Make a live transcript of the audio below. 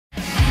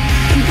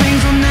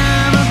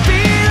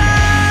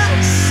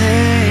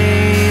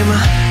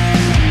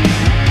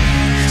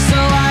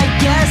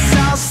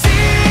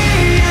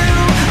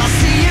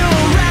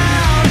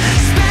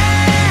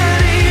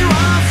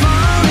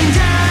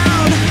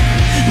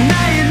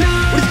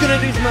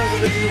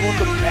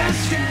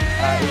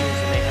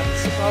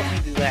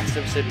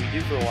I've said we do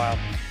for a while,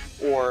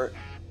 or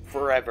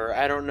forever.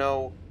 I don't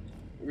know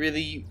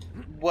really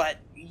what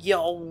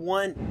y'all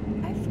want.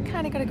 I've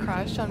kind of got a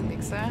crush on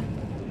Mixer.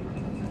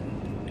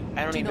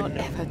 I don't even know. Do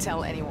not ever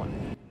tell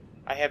anyone.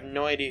 I have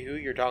no idea who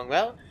you're talking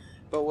about,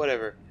 but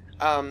whatever.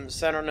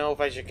 So I don't know if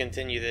I should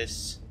continue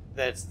this.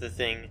 That's the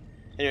thing.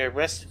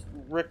 Anyway,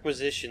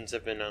 requisitions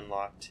have been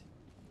unlocked.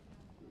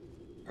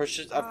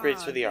 Purchase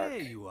upgrades for the Ark. There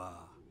you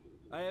are.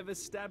 I have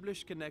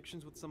established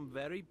connections with some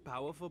very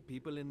powerful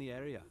people in the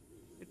area.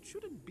 It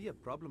shouldn't be a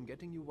problem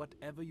getting you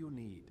whatever you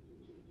need.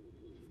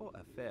 For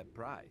a fair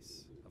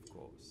price, of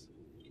course.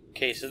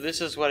 Okay, so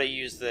this is what I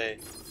use the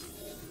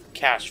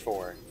cash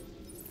for.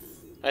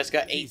 I just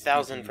got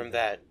 8,000 from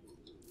that.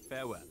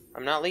 Farewell.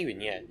 I'm not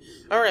leaving yet.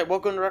 Alright,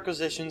 welcome to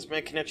Requisitions. My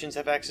connections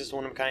have access to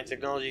one-of-a-kind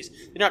technologies.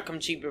 They do not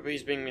come cheap, but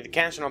please bring me the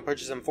cash and I'll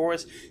purchase them for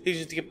us. These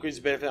agency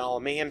upgrades benefit all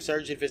of Mayhem.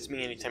 Surge if it's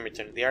me anytime I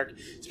return to the Ark.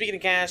 Speaking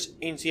of cash,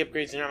 agency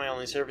upgrades are not my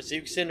only service.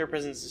 You extend our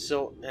presence to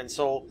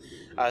Soul,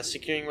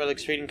 securing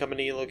relics, trading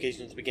company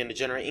locations to begin to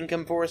generate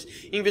income for us.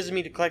 You can visit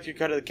me to collect your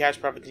cut of the cash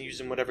profits and use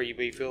them whatever you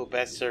may feel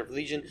best serve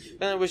Legion.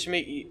 Then I wish to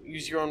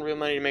use your own real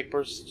money to make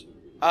purchases.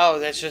 Oh,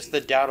 that's just the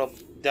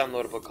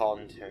downloadable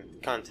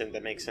content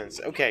that makes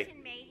sense. Okay.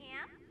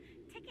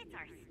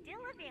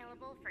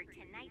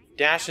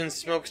 Dash and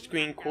smoke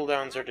screen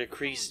cooldowns are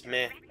decreased.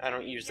 Meh, I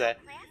don't use that.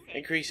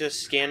 Increases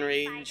scan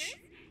range.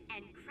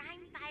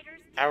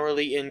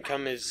 Hourly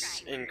income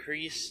is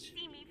increased.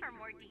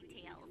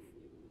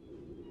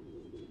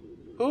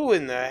 Who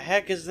in the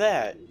heck is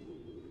that?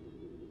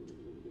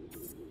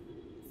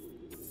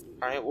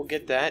 Alright, we'll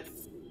get that.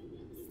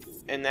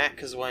 And that,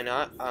 because why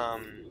not?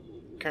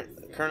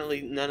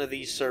 Currently, none of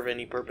these serve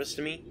any purpose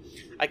to me.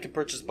 I could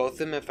purchase both of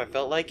them if I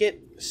felt like it.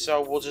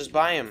 So we'll just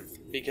buy them,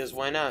 because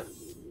why not?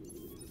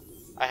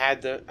 I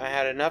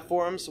had enough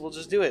for them, so we'll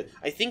just do it.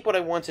 I think what I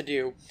want to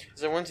do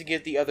is I want to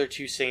get the other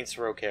two Saints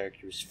Row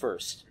characters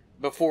first,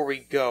 before we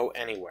go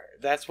anywhere.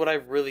 That's what I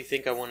really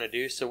think I want to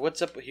do. So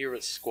what's up here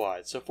with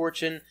Squad? So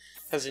Fortune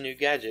has a new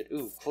gadget.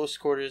 Ooh, close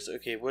quarters.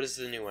 Okay, what is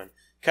the new one?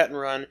 Cut and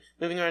run.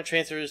 Moving around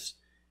transfers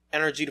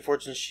energy to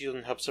Fortune's shield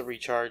and helps it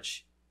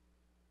recharge.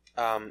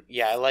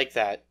 Yeah, I like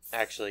that,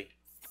 actually.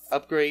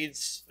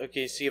 Upgrades.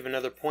 Okay, so you have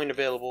another point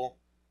available.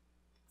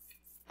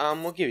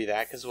 We'll give you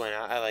that, because why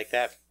not? I like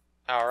that.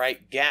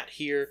 Alright, Gat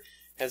here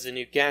has a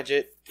new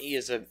gadget. He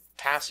is a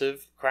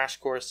passive crash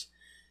course.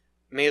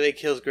 Melee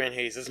kills Grand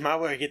Haze. This is my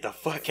way to get the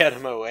fuck out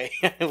of my way.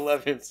 I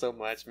love him so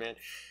much, man.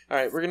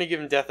 Alright, we're going to give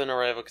him Death on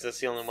Arrival because that's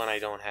the only one I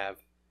don't have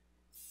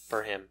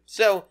for him.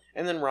 So,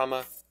 and then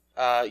Rama,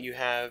 you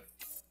have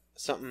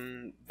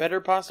something better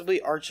possibly.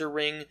 Archer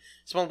Ring.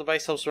 Small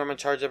device helps Rama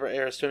charge over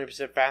arrows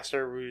 20%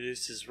 faster,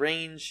 reduces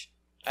range.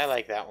 I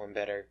like that one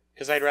better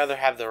because I'd rather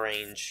have the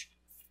range.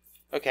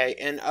 Okay,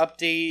 and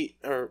update,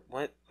 or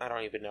what? I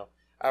don't even know.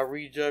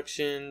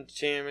 Reduction,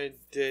 damage,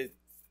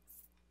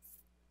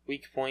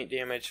 weak point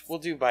damage. We'll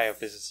do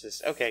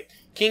biophysicist. Okay,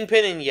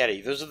 KINGPIN and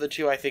YETI. Those are the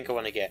two I think I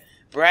want to get.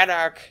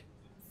 Braddock,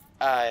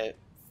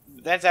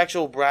 that's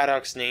actual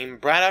Braddock's name.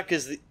 Braddock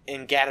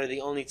and Gat are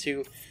the only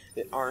two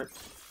that aren't,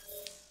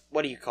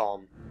 what do you call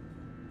them?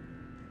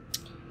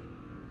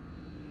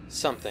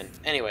 Something.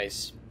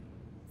 Anyways,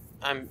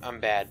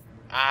 I'm bad.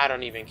 I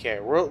don't even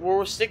care.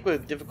 We'll stick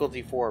with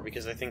difficulty 4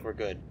 because I think we're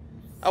good.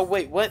 Oh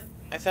wait, what?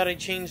 I thought I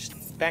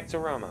changed back to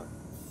Rama.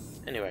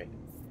 Anyway,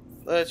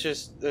 let's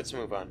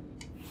move on.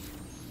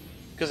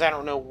 Because I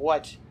don't know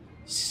what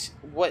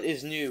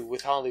is new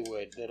with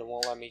Hollywood that it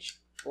won't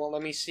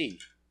let me see.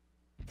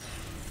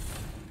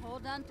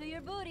 Hold on to your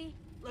booty.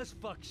 Let's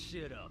fuck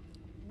shit up.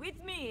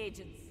 With me,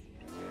 agents.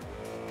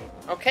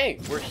 Okay,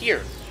 we're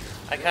here.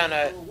 I kind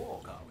of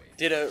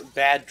did a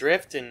bad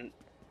drift and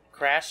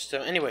crashed. So,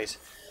 anyways.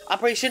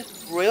 Operation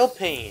Royal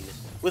Pain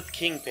with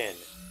KINGPIN.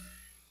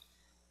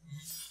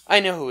 I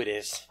know who it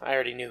is. I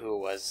already knew who it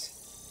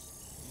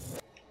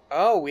was.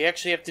 Oh, we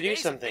actually have to do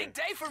something. It's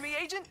a big day for me,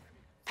 Agent.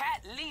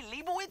 Pat Lee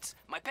Leibowitz,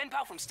 my pen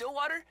pal from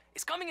Stillwater,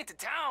 is coming into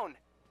town.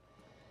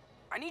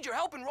 I need your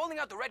help in rolling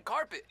out the red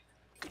carpet.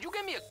 Could you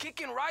get me a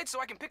kick-in ride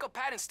so I can pick up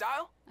Pat in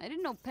style? I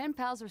didn't know pen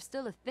pals were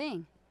still a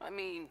thing. I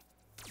mean,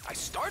 I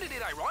started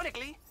it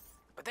ironically,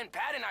 but then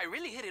Pat and I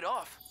really hit it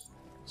off.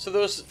 So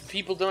those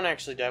people don't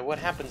actually die. What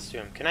happens to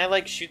him? Can I,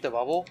 like, shoot the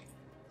bubble?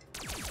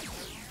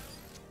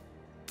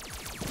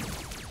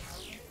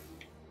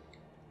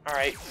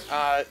 Alright,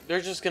 they're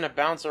just gonna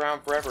bounce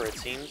around forever, it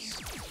seems.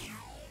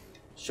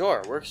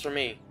 Sure, works for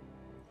me.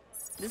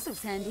 This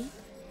looks handy.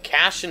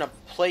 Cash and a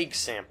plague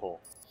sample.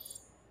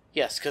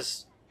 Yes,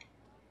 because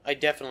I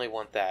definitely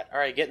want that.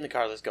 Alright, get in the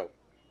car, let's go.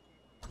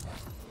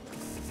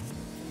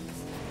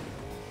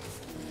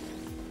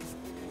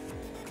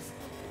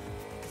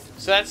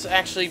 So that's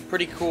actually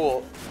pretty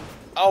cool.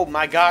 Oh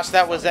my gosh,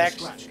 that was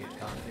actually...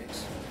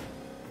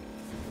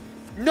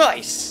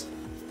 Nice!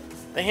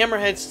 The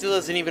Hammerhead still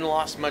hasn't even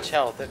lost much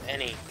health, if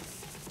any.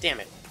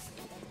 Damn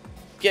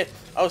it.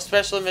 Oh,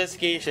 special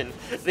investigation.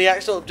 The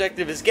actual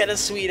objective is get a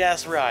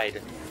sweet-ass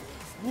ride.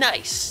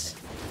 Nice!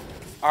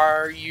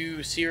 Are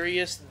you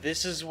serious?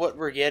 This is what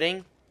we're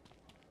getting?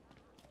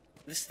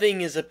 This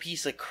thing is a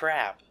piece of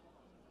crap.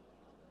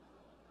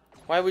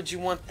 Why would you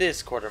want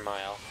this, quarter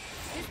mile?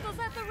 Pistols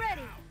at the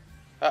ready.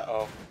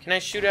 Uh-oh. Can I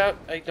shoot out?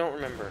 I don't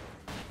remember.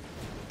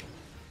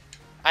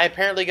 I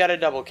apparently got a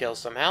double kill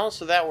somehow,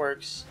 so that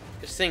works.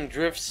 This thing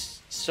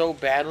drifts so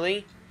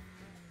badly.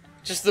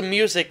 Just the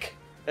music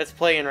that's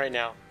playing right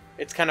now.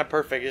 It's kind of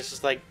perfect. It's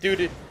just like,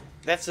 dude,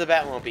 that's the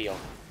Batmobile.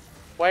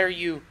 Why are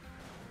you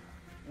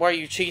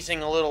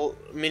chasing a little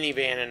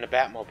minivan in a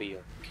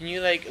Batmobile? Can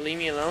you, like, leave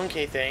me alone?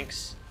 Okay,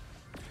 thanks.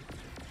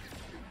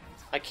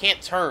 I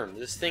can't turn.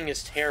 This thing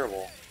is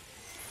terrible.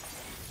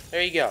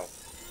 There you go.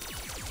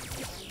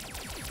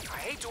 I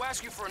hate to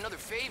ask you for another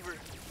favor,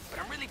 but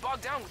I'm really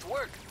bogged down with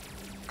work.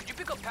 Could you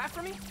pick up Pat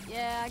for me?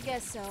 Yeah, I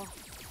guess so.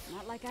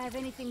 Not like I have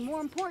anything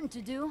more important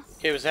to do.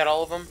 Okay, was that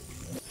all of them?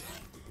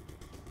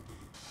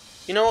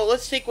 You know what?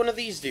 Let's take one of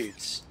these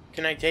dudes.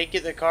 Can I take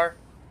it, the car?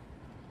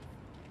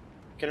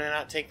 Can I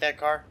not take that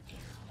car?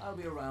 I'll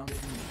be around.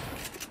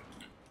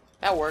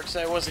 That works.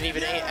 I wasn't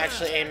even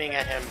actually aiming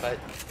at him, but...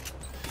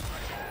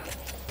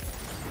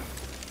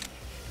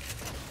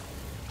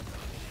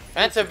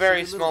 That's a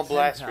very small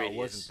blast radius.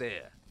 Wasn't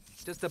there.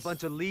 Just a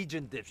bunch of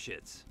Legion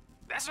dipshits.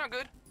 That's not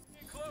good.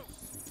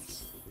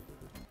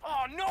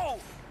 Oh no!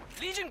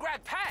 Legion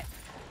grabbed Pat!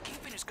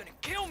 Kingpin is gonna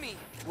kill me!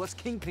 What's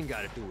Kingpin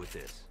got to do with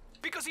this?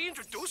 Because he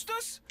introduced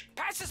us?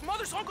 Pat's his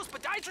mother's uncle's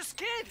podiatrist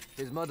kid!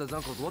 His mother's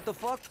uncle's what the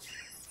fuck?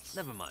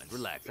 Never mind,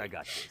 relax, I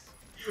got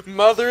this.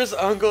 Mother's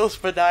uncle's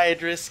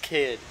podiatrist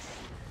kid.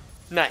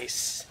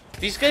 Nice.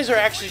 These guys are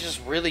actually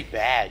just really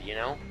bad, you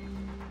know?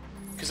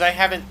 Because I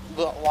haven't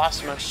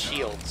lost much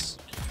shields.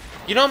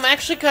 You know, I'm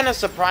actually kind of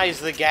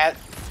surprised the Gat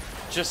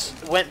just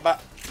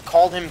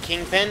called him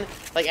Kingpin,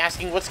 like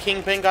asking what's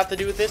Kingpin got to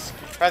do with this,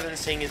 rather than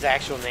saying his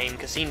actual name,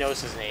 because he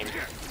knows his name.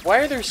 Why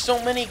are there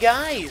so many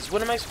guys?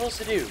 What am I supposed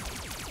to do?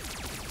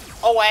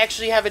 Oh, I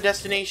actually have a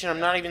destination. I'm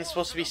not even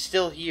supposed to be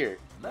still here.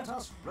 Let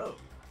us roll.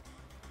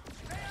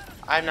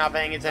 I'm not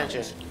paying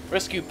attention.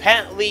 Rescue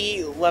Pat Lee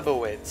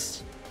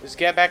Lebowitz. Is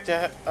Gat back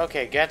to...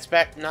 Okay, Gat's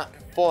back, not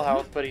full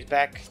health, but he's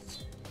back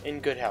in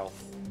good health.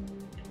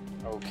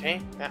 Okay,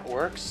 that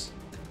works.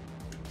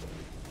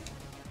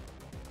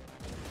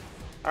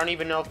 I don't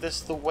even know if this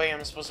is the way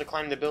I'm supposed to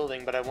climb the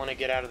building, but I want to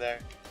get out of there.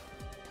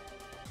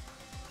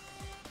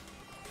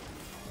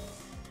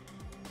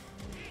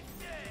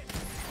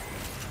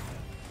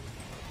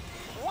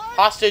 What?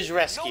 Hostage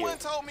rescue. No one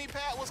told me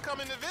Pat was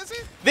coming to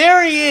visit.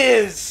 There he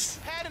is!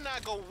 Pat and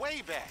I go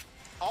way back.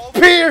 All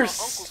Pierce!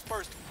 my uncle's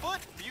first foot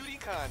beauty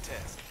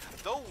contest.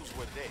 Those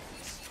were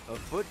days. A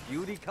foot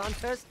beauty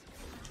contest?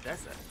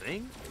 That's a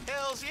thing?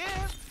 Hells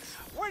yeah.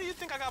 Where do you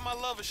think I got my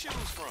love of shoes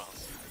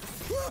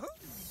from?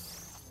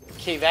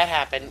 Okay, that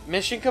happened.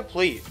 Mission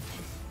complete.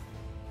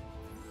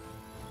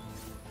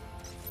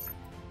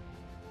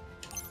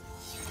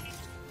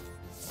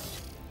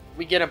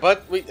 We get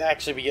we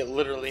get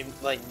literally,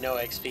 like, no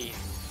XP.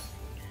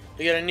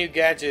 We get a new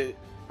gadget.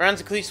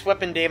 Rounds increase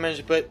weapon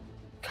damage, but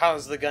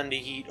cause the gun to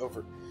heat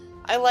over.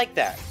 I like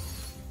that.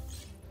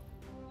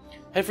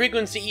 High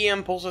frequency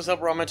EM pulses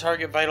up raw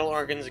target vital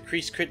organs,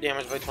 increase crit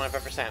damage by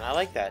 25%. I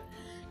like that.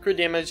 Crit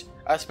damage,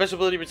 special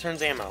ability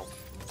returns ammo.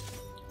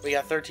 We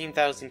got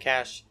 13,000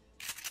 cash.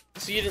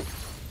 So you didn't...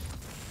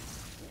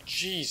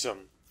 Jeez,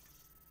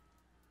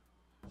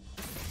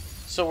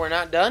 So we're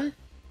not done?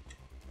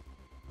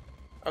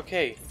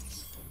 Okay.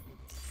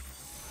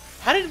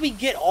 How did we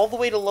get all the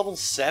way to level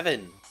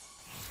 7?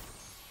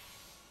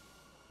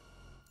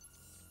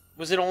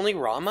 Was it only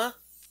Rama?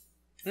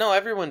 No,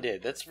 everyone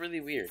did. That's really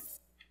weird.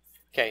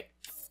 Okay.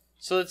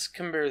 So let's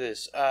compare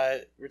this.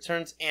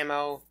 Returns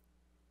ammo.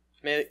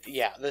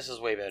 Yeah, this is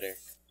way better.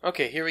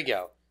 Okay, here we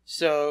go.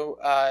 So,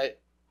 I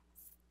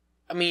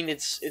mean,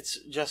 it's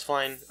just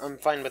fine. I'm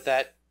fine with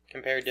that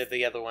compared to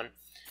the other one.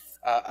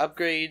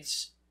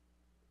 Upgrades.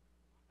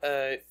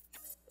 I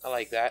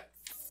like that.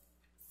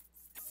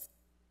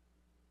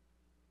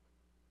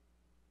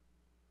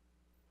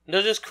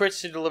 No, just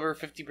crits to deliver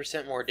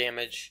 50% more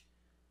damage,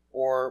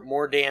 or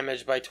more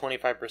damage by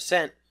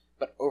 25%,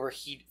 but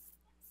overheat.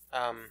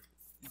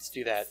 Let's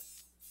do that.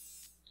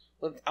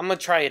 I'm gonna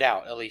try it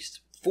out at least.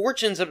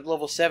 Fortune's up at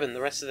level 7.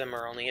 The rest of them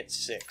are only at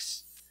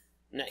 6.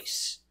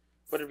 Nice.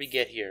 What did we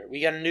get here?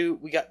 We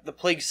got the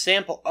plague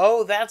sample.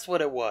 Oh, that's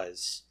what it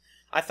was.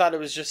 I thought it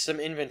was just some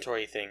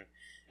inventory thing.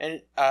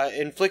 And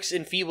inflicts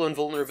enfeeble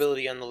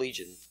invulnerability on the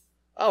Legion.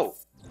 Oh,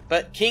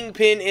 but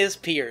Kingpin is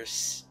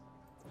Pierce.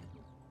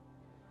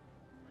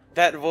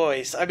 That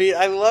voice. I mean,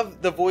 I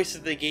love the voice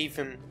that they gave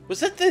him.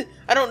 Was that the...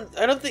 I don't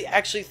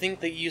actually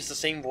think they used the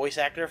same voice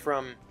actor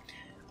from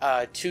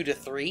 2 to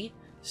 3.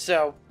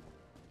 So,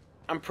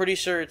 I'm pretty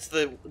sure it's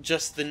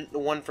just the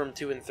one from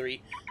 2 and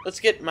 3. Let's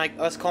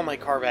call my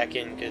car back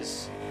in,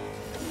 because...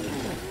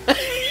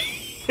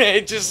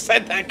 It just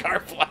sent that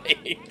car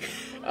flying.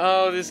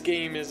 Oh, this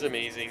game is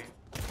amazing.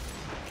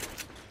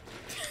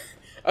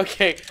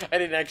 Okay, I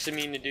didn't actually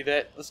mean to do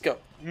that. Let's go.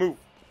 Move.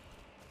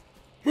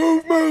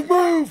 Move, move,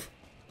 move!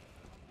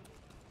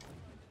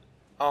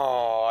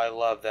 Oh, I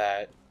love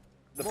that.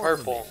 The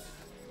purple.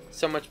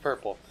 So much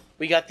purple.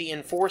 We got the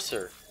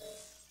Enforcer.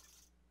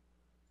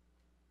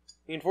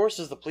 The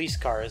Enforcer's the police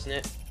car, isn't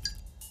it?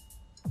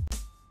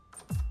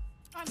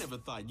 I never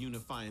thought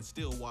unifying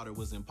Stillwater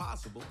was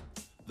impossible.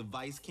 The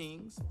Vice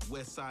Kings,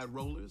 West Side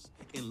Rollers,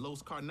 and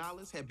Los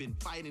Carnales had been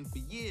fighting for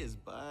years,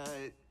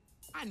 but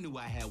I knew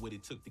I had what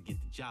it took to get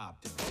the job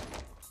done.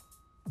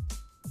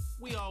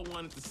 We all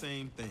wanted the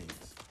same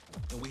things,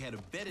 and we had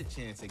a better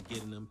chance at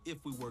getting them if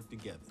we worked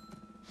together.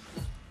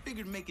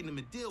 Figured making them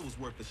a deal was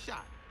worth a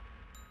shot.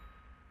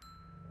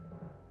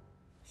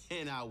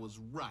 And I was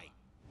right.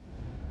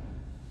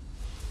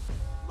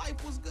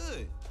 Life was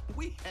good.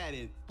 We had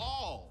it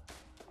all.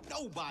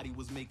 Nobody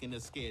was making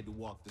us scared to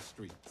walk the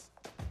streets.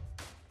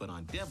 But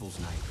on Devil's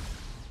Night,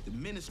 the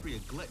Ministry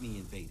of Gluttony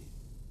invaded.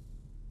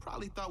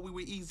 Probably thought we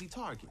were easy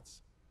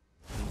targets.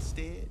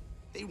 Instead,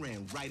 they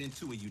ran right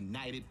into a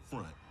united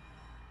front.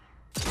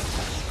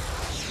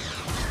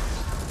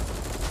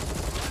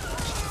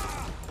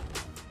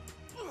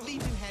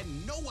 Legion had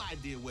no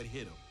idea what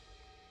hit them.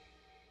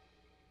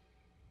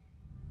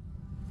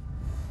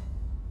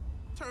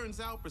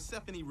 Turns out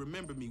Persephone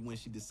remembered me when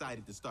she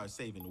decided to start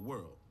saving the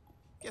world.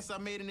 Guess I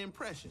made an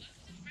impression.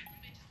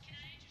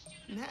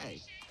 And hey,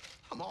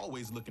 I'm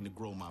always looking to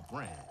grow my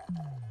brand.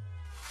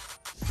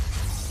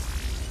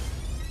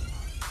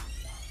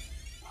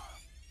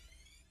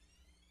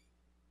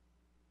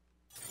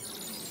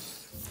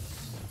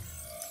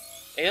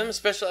 AM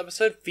special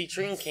episode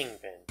featuring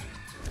Kingpin.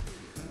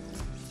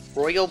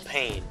 Royal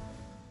Pain.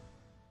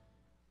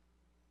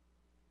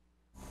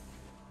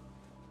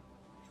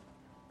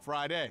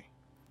 Friday.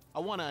 I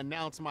want to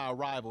announce my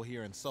arrival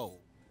here in Seoul.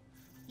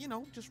 You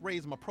know, just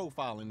raise my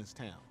profile in this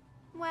town.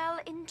 Well,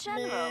 in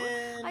general,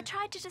 I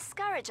tried to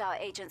discourage our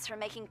agents from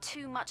making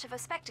too much of a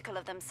spectacle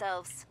of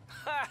themselves.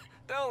 Ha!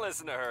 Don't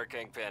listen to her,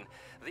 Kingpin.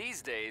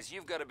 These days,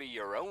 you've got to be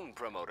your own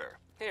promoter.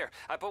 Here,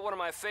 I put one of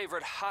my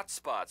favorite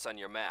hotspots on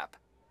your map.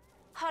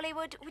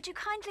 Hollywood, would you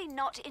kindly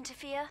not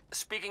interfere?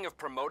 Speaking of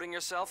promoting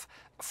yourself,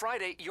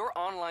 Friday, your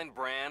online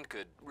brand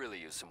could really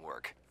use some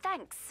work.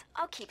 Thanks.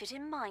 I'll keep it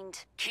in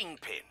mind.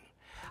 Kingpin,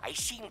 I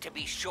seem to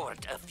be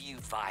short a few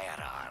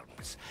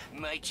firearms.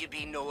 Might you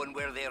be knowing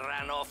where they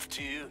ran off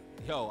to?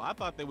 Yo, I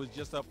thought they was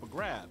just up for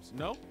grabs,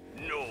 no?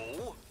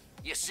 No.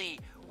 You see,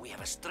 we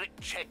have a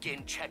strict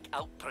check-in,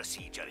 check-out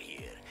procedure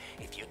here.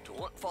 If you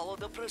don't follow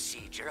the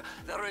procedure,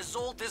 the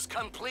result is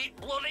complete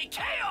bloody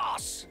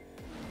chaos!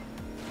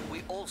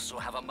 We also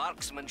have a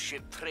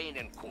marksmanship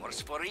training course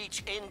for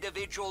each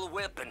individual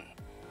weapon.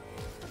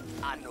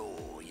 I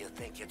know you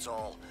think it's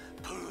all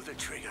pull the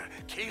trigger,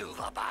 kill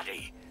the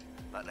body.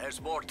 But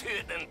there's more to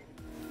it than...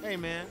 Hey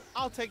man,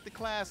 I'll take the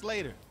class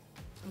later.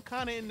 I'm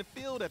kinda in the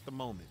field at the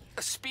moment.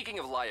 Speaking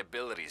of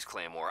liabilities,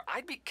 Claymore,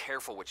 I'd be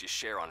careful what you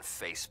share on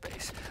face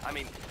space. I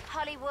mean...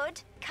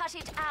 Hollywood, cut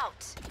it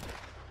out.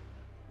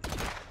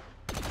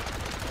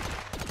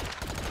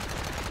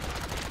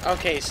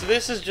 Okay, so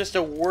this is just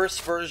a worse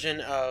version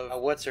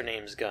of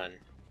what's-her-name's gun.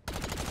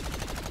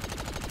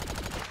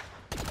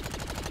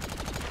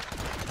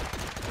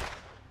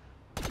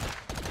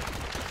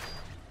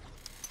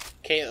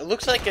 Okay, it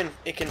looks like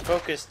it can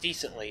focus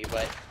decently,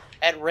 but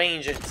at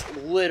range it's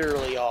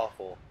literally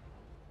awful.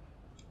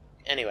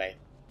 Anyway,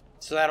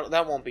 so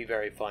that won't be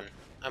very fun.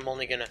 I'm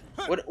only gonna...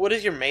 What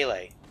is your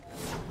melee?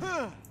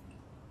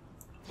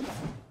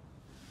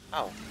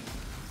 Oh.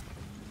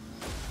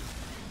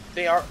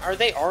 Are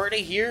they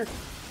already here?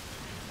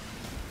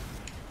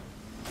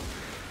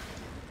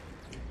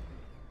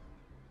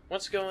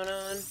 What's going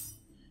on?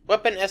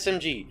 Weapon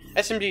SMG.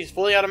 SMG is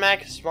fully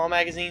automatic, small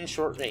magazine,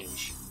 short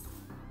range.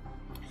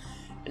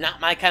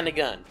 Not my kind of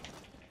gun.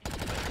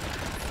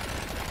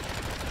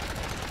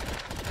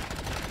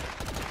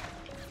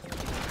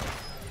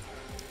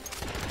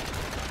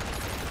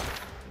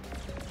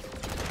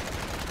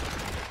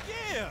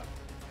 Yeah!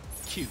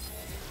 Cute.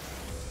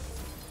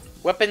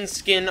 Weapon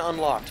skin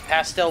unlocked.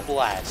 Pastel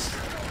blast.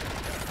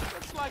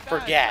 Like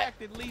Forget.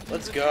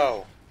 Let's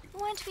go.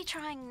 Weren't we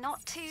trying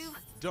not to?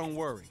 Don't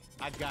worry,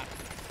 I got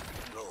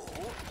it. No,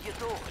 you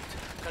don't.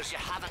 Because you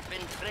haven't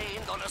been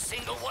trained on a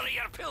single one of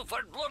your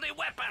pilfered bloody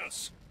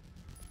weapons.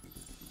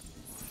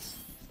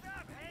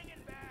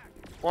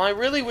 Well, I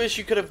really wish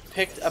you could have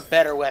picked a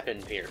better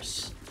weapon,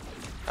 Pierce.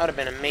 That would have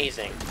been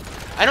amazing.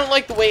 I don't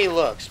like the way he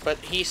looks, but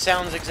he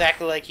sounds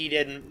exactly like he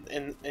did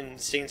in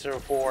Saints Row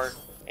 4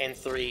 and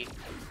 3.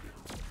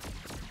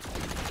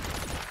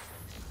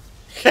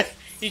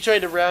 He tried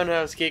to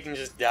roundhouse kick and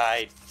just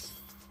died.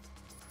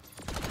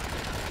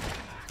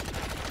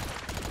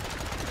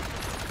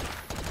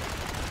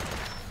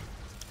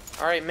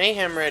 Alright,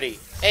 Mayhem ready.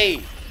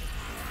 Hey!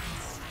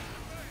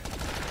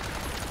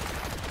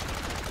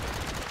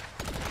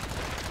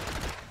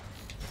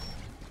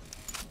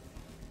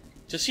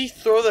 Does he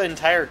throw the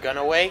entire gun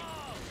away?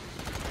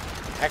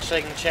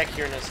 Actually, I can check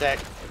here in a sec.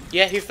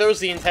 Yeah, he throws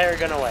the entire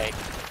gun away.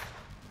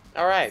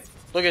 Alright,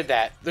 look at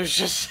that. There's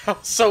just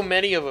so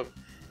many of them.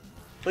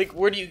 Like,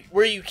 where do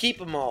you keep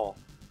them all?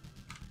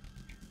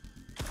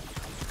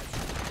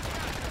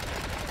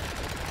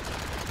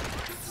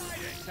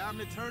 Time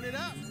to turn it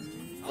up.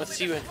 Let's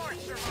see what...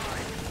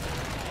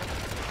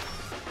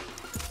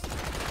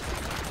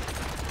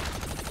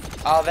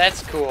 Oh,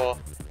 that's cool.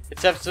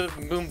 It's up to the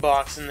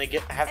boombox and they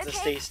have to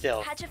stay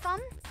still. Had your fun?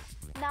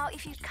 Now,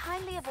 if you'd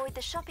kindly avoid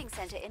the shopping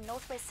center in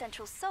northwest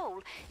central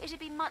Seoul, it'd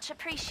be much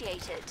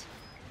appreciated.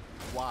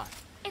 Why?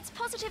 It's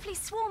positively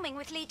swarming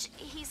with leech.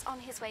 He's on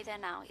his way there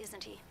now,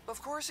 isn't he?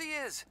 Of course he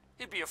is.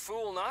 He'd be a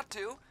fool not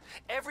to.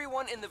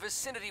 Everyone in the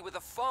vicinity with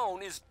a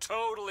phone is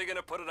totally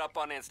gonna put it up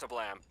on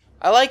Instablam.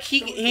 I like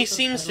he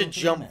seems to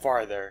jump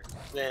farther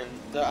than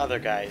the other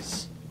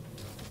guys.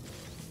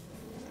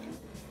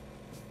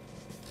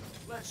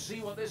 Let's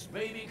see what this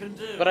baby can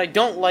do. But I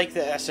don't like the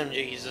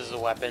SMGs as a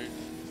weapon.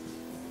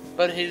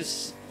 But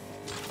his...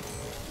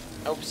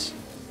 Oops.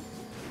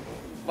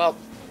 Well,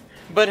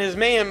 but his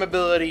Mayhem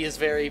ability is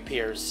very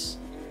Pierce.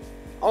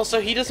 Also,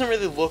 he doesn't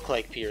really look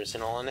like Pierce,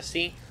 in all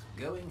honesty.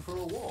 Going for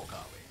a walk,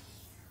 are we?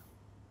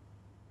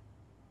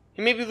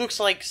 He maybe looks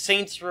like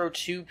Saints Row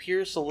 2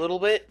 Pierce a little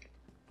bit.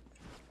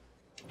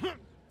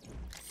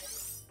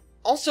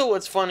 Also,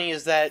 what's funny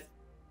is that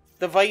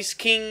the Vice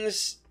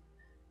Kings,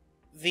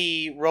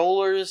 the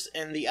Rollers,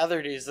 and the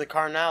other dudes, the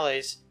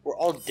Carnales, were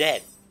all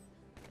dead.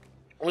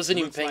 I wasn't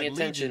even paying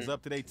attention. Legion's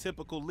up to their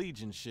typical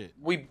Legion shit.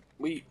 We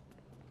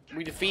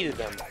defeated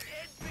them.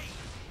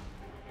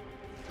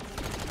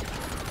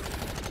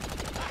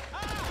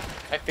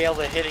 I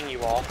failed at hitting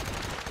you all.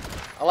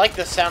 I like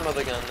the sound of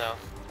the gun, though.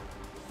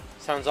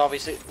 Sounds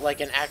obviously like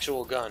an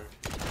actual gun.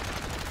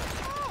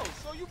 Oh,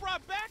 so you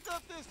brought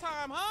backup this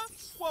time, huh?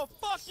 Well,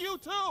 fuck you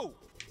too!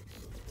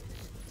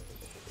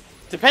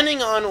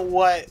 Depending on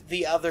what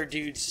the other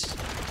dude's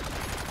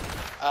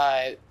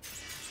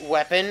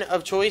weapon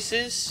of choice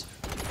is,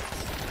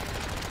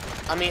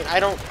 I mean, I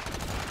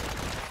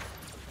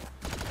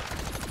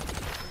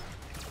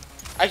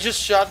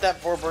just shot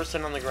that poor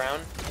person on the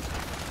ground.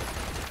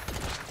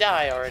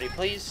 Die already,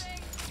 please.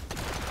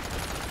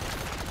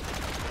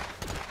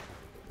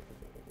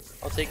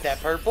 I'll take that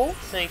purple.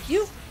 Thank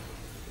you.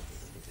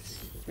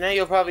 Now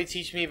you'll probably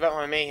teach me about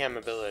my Mayhem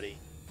ability.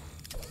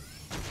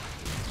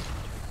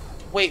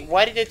 Wait,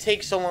 why did it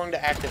take so long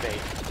to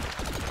activate?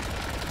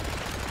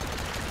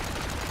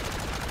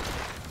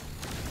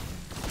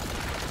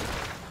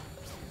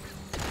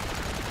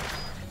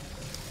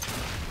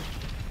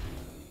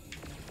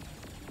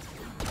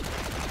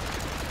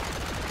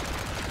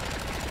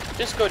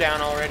 Just go down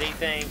already,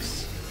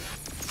 thanks.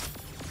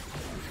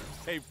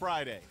 Hey,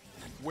 Friday,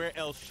 where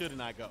else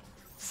shouldn't I go?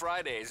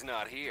 Friday's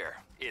not here.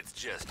 It's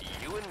just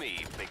you and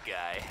me, big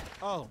guy.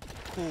 Oh,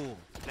 cool.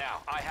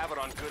 Now, I have it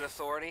on good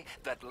authority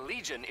that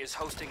Legion is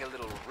hosting a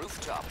little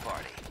rooftop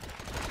party.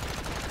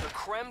 The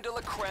creme de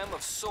la creme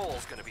of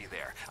Seoul's gonna be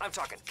there. I'm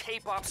talking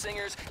K-pop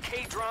singers,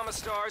 K-drama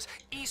stars,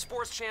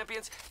 esports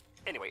champions.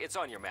 Anyway, it's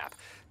on your map.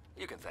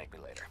 You can thank me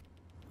later.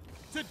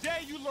 Today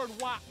you learn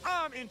why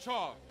I'm in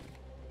charge.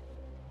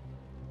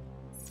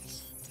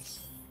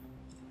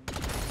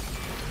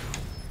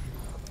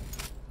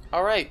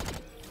 Alright.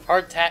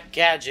 Hardtack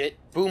gadget,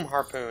 boom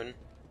harpoon,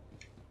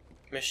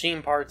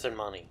 machine parts and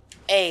money.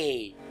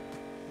 Hey!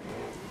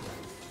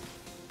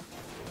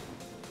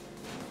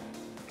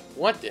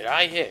 What did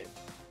I hit?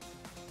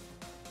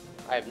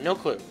 I have no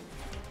clue.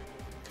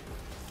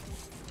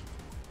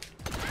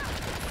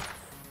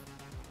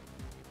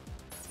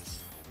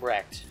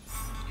 Wrecked.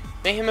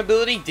 Mayhem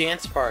ability,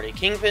 Dance Party.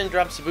 Kingpin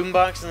drops a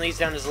boombox and lays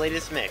down his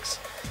latest mix.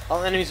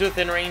 All enemies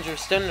within range are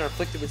stunned and are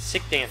afflicted with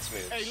sick dance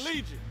moves. Hey,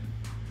 Legion!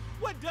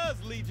 What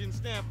does Legion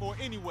stand for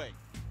anyway?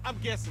 I'm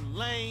guessing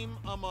lame,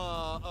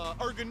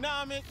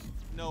 ergonomic,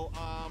 no,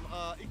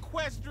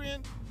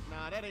 equestrian.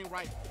 Nah, that ain't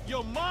right.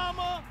 Yo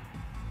mama!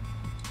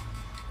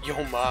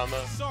 Yo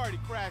mama. Sorry to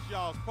crash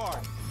y'all's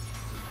party.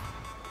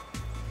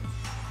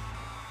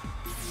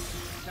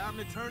 Time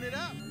to turn it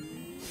up.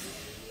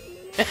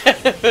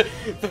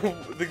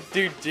 the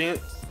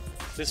dude,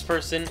 this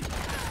person.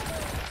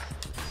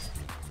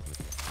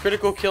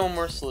 Critical kill,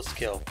 merciless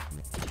kill.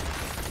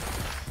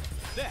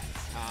 That's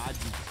how I do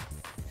it.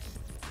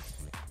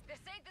 This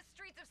ain't the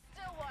streets of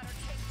Stillwater,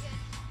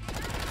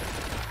 Kingpin.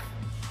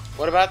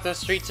 What about the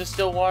streets of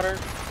Stillwater?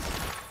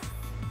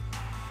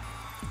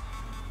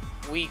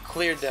 We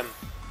cleared them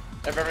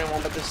of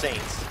everyone but the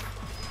Saints.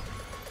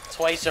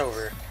 Twice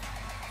over.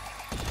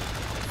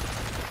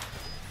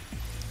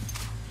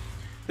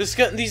 This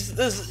gun,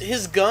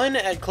 his gun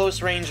at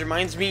close range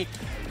reminds me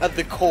of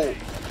the Colt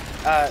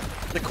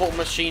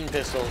machine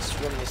pistols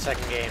from the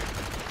second game.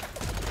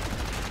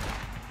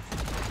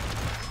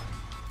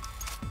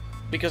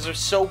 Because they're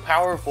so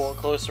powerful at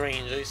close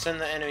range, they send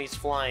the enemies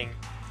flying.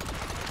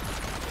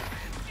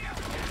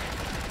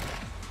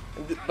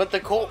 But the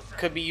Colt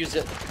could be used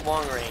at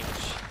long range.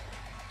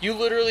 You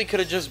literally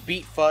could have just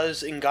beat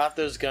Fuzz and got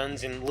those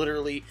guns, and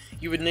literally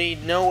you would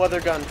need no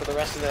other gun for the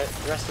rest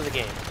of the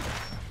game.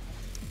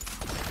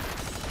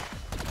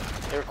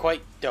 They were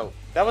quite dope.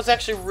 That was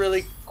actually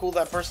really cool.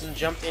 That person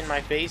jumped in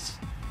my face,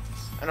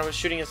 and I was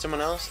shooting at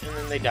someone else, and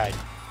then they died.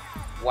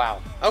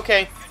 Wow.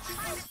 Okay.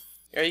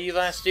 Are you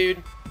last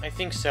dude? I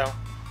think so.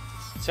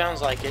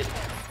 Sounds like it.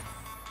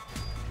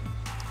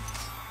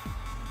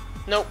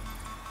 Nope.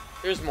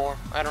 There's more.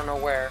 I don't know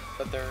where,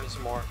 but there's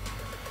more.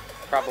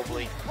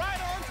 Probably.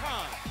 Right on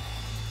time.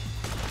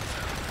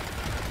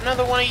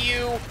 Another one of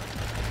you.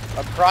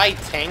 A Pride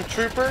tank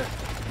trooper?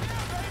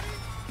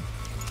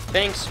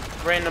 Thanks,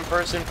 random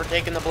person, for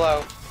taking the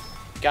blow.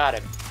 Got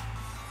him.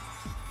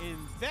 And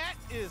that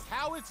is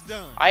how it's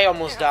done. I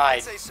almost died.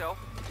 I'd say so.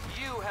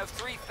 You have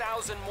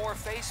 3,000 more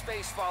face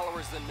space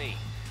followers than me.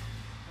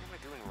 What am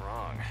I doing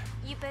wrong?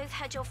 You both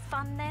had your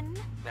fun then?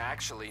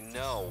 Actually,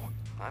 no.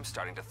 I'm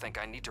starting to think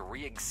I need to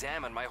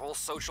re-examine my whole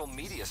social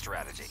media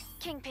strategy.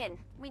 Kingpin,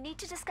 we need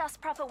to discuss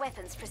proper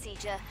weapons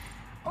procedure.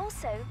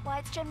 Also, why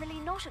it's generally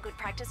not a good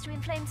practice to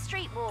inflame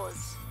street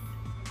wars.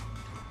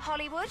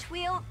 Hollywood,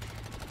 we'll...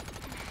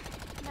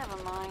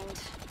 Never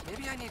mind.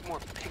 Maybe I need more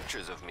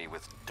pictures of me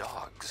with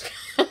dogs.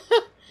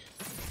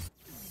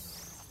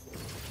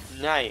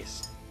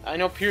 Nice. I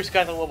know Pierce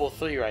got the level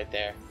 3 right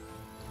there.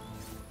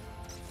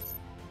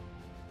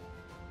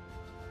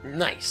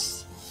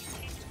 Nice.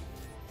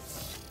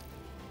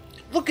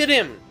 Look at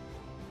him.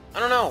 I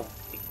don't know.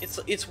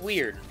 It's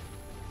weird.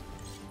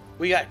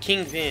 We got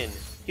Kingpin.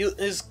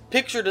 His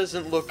picture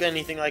doesn't look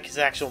anything like his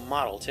actual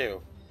model,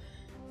 too.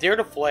 Dare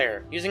to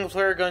flare. Using a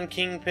flare gun,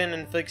 Kingpin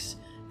inflicts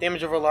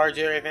damage over a large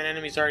area. If an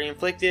enemy is already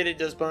inflicted, it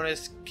does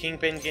bonus.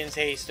 Kingpin gains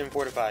haste and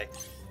fortify.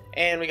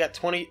 And we got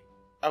 20...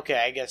 Okay,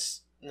 I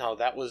guess... No,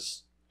 that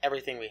was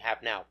everything we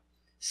have now.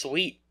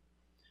 Sweet.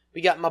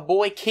 We got my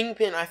boy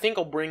Kingpin. I think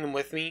I'll bring him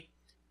with me.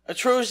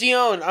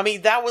 Atrocion. I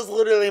mean, that was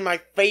literally my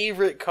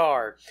favorite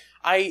car.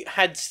 I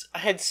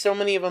had so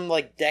many of them,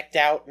 like, decked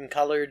out and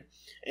colored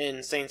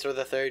in Saints Row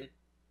the Third.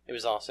 It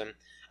was awesome.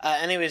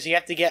 Anyways, you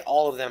have to get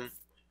all of them.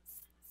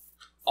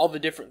 All the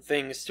different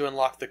things to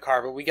unlock the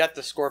car. But we got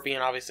the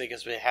Scorpion, obviously,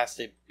 because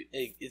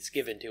it's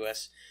given to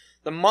us.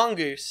 The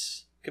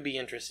Mongoose could be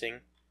interesting.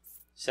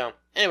 So,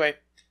 anyway,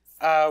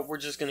 we're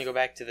just going to go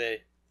back to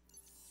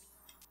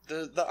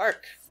the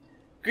Ark.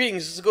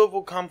 Greetings, this is a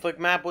global conflict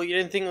map. Well, you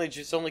didn't think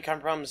Legion's only kind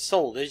of problem is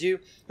Seoul, did you?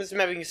 This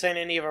map, you can assign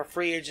any of our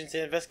free agents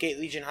to investigate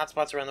Legion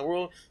hotspots around the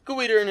world. Good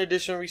way to earn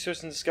additional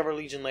resources and discover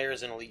Legion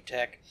layers and elite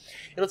tech.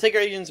 It'll take our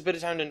agents a bit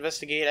of time to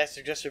investigate. I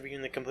suggest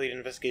reviewing the completed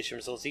investigation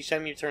results. Each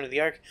time you return to the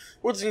Ark,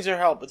 worlds needs our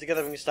help, but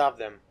together we can stop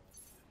them.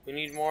 We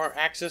need more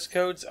access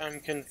codes? I'm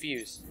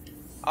confused.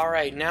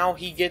 Alright, now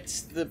he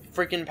gets the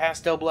freaking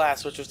Pastel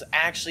Blast, which was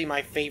actually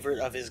my favorite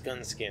of his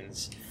gun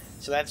skins.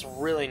 So that's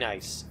really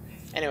nice.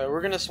 Anyway,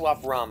 we're going to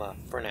swap Rama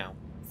for now.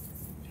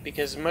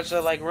 Because much as I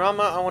like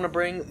Rama, I want to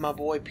bring my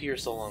boy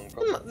Pierce along.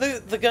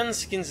 The gun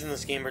skins in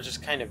this game are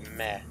just kind of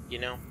meh, you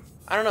know?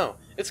 I don't know.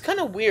 It's kind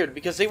of weird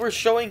because they were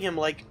showing him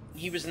like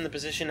he was in the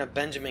position of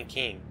Benjamin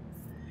King.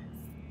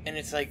 And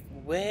it's like,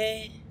 what?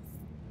 I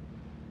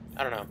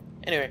don't know.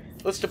 Anyway,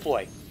 let's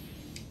deploy.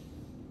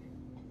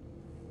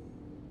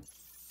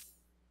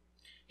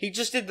 He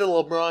just did the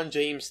LeBron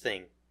James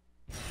thing.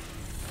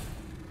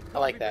 I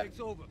like that.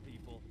 Over,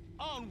 people.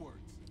 Onwards.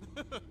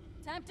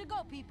 Time to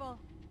go, people.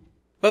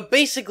 But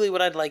basically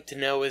what I'd like to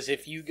know is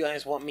if you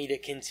guys want me to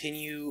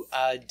continue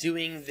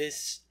doing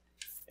this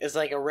as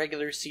like a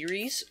regular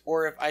series,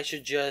 or if I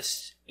should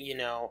just, you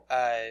know,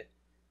 I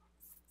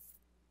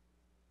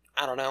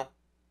don't know.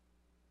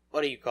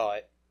 What do you call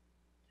it?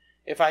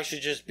 If I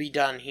should just be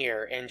done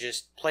here and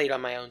just play it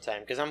on my own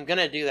time. Because I'm going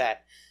to do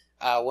that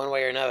one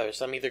way or another.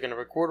 So I'm either going to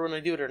record when I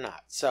do it or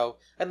not. So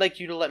I'd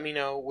like you to let me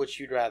know which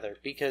you'd rather.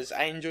 Because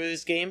I enjoy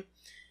this game.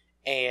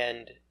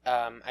 And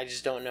I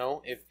just don't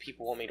know if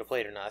people want me to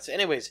play it or not. So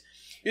anyways,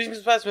 using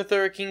some plasma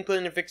thrower,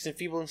 Kingpin inflicts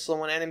enfeeble and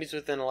slow on enemies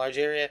within a large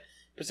area.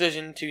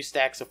 Precision, 2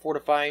 stacks of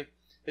fortify.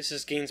 This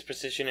is gains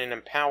precision and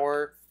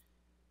empower.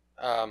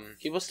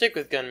 He will stick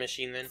with gun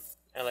machine then.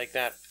 I like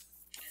that.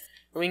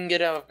 We can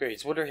get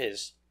upgrades. What are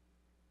his?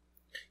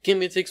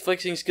 Kingpin takes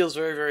flexing skills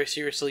very, very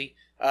seriously.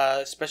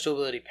 Special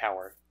ability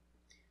power.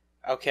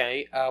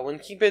 Okay, when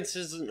Kingpin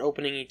sees an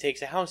opening, he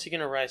takes a house, he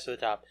can rise to the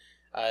top.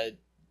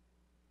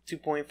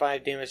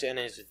 2.5 damage to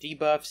enemies with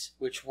debuffs,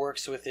 which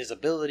works with his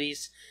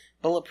abilities.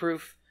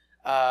 Bulletproof,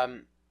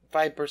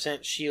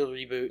 5% shield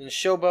reboot. And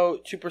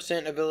Showboat,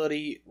 2%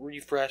 ability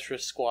refresh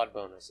with squad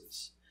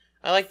bonuses.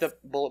 I like the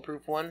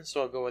bulletproof one,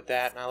 so I'll go with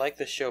that. And I like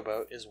the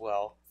Showboat as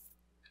well.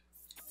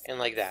 And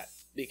like that,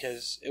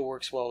 because it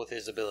works well with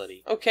his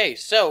ability. Okay,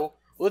 so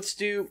let's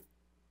do...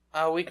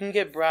 we can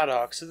get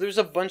Braddock. So there's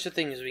a bunch of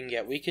things we can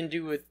get. We can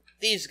do with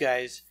these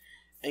guys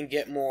and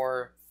get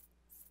more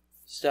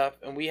stuff.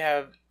 And we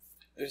have...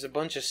 There's a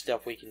bunch of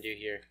stuff we can do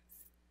here.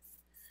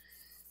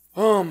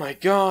 Oh my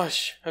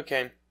gosh.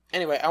 Okay.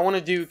 Anyway, I want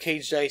to do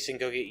Caged Ice and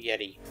go get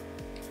Yeti.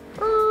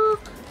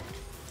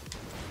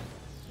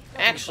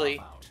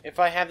 Actually, if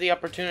I have the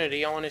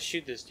opportunity, I want to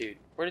shoot this dude.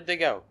 Where did they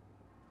go?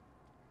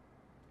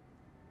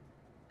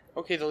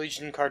 Okay, the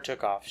Legion car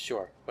took off.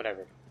 Sure,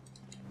 whatever.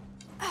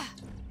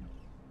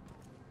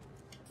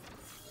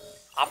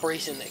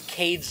 Operation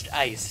Caged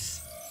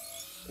Ice.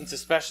 It's a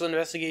special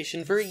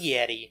investigation for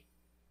Yeti.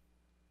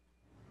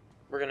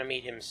 We're gonna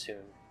meet him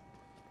soon,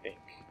 I think.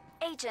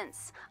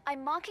 Agents,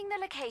 I'm marking the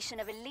location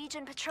of a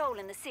Legion patrol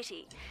in the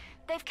city.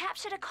 They've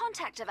captured a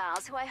contact of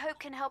ours who I hope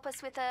can help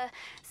us with a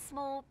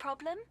small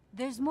problem.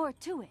 There's more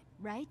to it,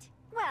 right?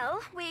 Well,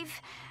 we've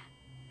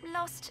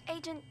lost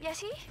Agent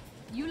Yeti.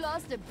 You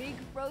lost a big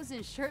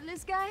frozen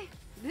shirtless guy?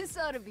 This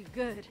ought to be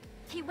good.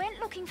 He went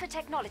looking for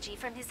technology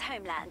from his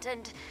homeland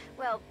and,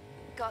 well,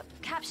 got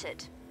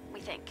captured, we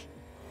think.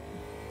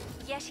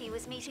 Yeti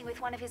was meeting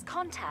with one of his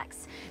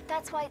contacts.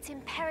 That's why it's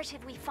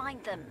imperative we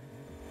find them.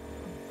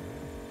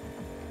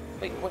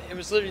 Wait, what? It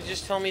was literally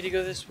just telling me to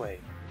go this way.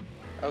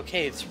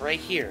 Okay, it's right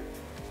here.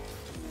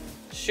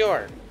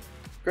 Sure.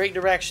 Great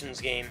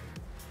directions, game.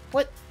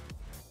 What?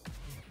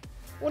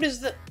 What is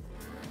the...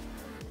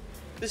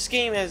 This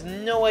game has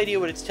no idea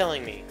what it's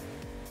telling me.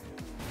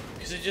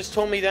 Because it just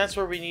told me that's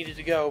where we needed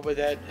to go, but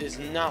that is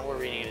not where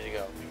we needed to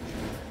go.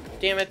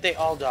 Damn it, they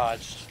all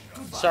dodged.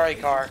 Sorry,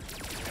 car.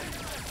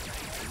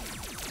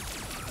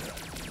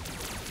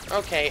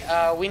 Okay,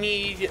 we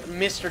need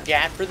Mr.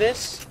 Gat for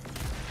this.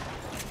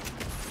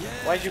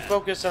 Why'd you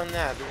focus on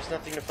that? There was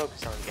nothing to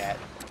focus on, Gat.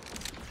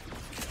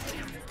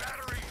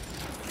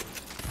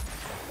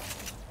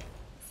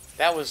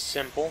 That was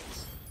simple.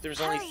 There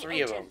was only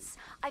 3 of them.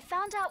 I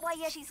found out why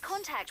Yeti's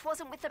contact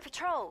wasn't with the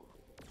patrol.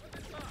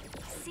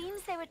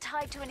 Seems they were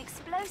tied to an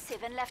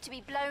explosive and left to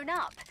be blown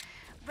up.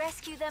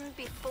 Rescue them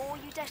before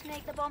you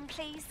detonate the bomb,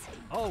 please.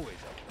 Always.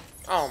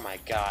 Oh my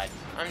god.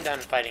 I'm done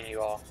fighting you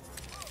all.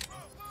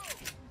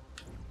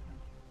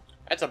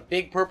 That's a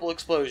big purple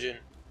explosion.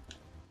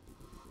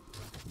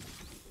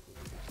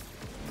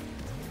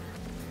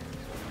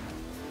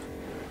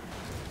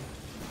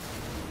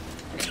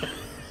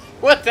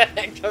 What the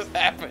heck just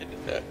happened?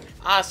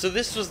 Ah, so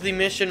this was the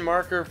mission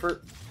marker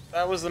for...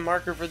 That was the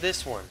marker for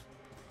this one.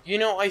 You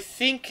know, I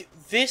think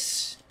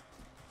this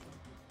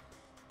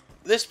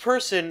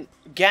person,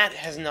 Gat,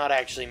 has not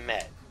actually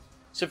met.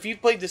 So if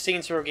you've played the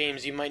Saints Row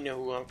games, you might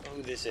know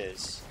who this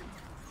is.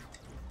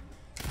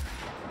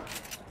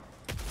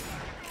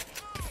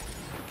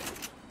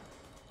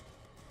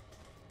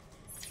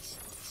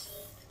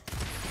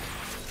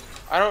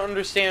 I don't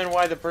understand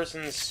why the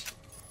person's...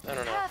 I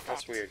don't know. Perfect.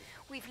 That's weird.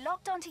 We've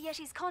locked onto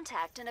Yeti's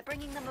contact and are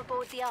bringing them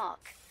aboard the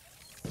Ark.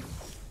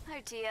 Oh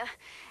dear.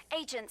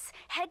 Agents,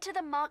 head to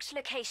the marked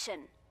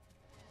location.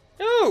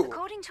 Ooh.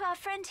 According to our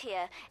friend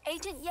here,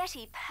 Agent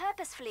Yeti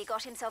purposefully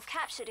got himself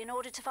captured in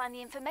order to find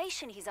the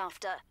information he's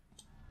after.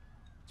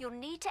 You'll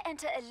need to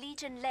enter a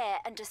Legion lair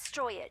and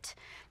destroy it.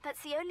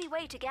 That's the only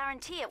way to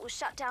guarantee it will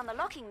shut down the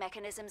locking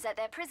mechanisms at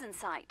their prison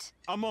site.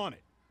 I'm on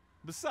it.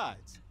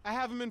 Besides, I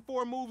have him in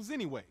 4 moves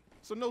anyway,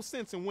 so no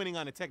sense in winning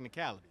on a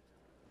technicality.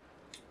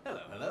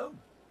 Hello, hello.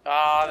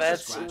 Ah,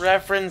 that's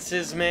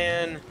references,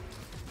 man.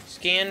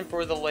 Scan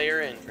for the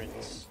lair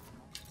entrance.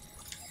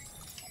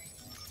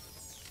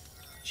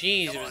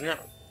 Jeez, it was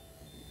not...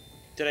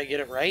 Did I get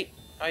it right?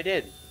 I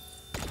did.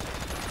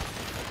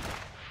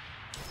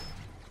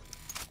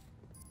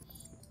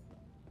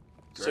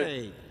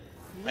 Great.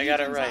 I got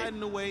it Legion's right.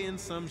 hiding away in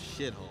some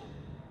shithole.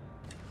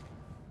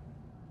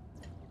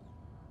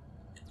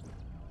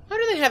 How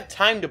do they have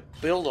time to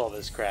build all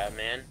this crap,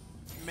 man?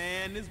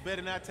 Man, this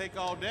better not take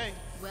all day.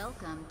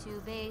 Welcome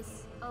to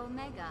base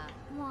Omega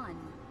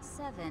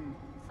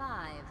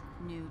 175.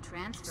 New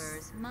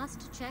transfers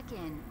must check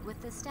in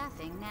with the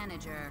staffing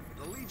manager.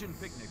 The Legion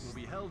picnic will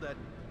be held at...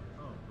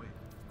 Oh, wait.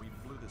 We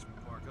blew this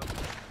park up.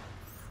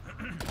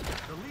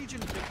 The Legion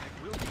picnic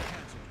will be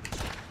cancelled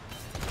this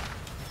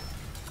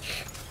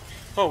year.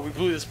 Oh, we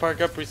blew this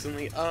park up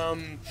recently.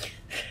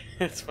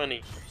 It's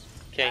funny.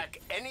 Okay. Hack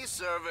any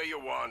server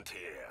you want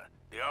here.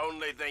 The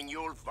only thing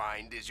you'll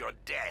find is your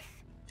death.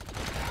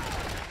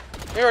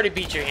 We already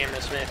beat you, Hammer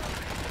Smith.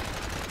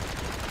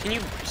 Can you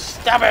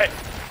stop it?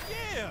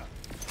 Yeah.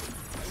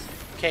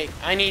 Okay,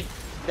 I need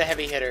the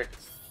heavy hitter.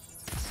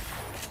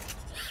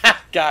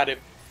 Ha! Got him.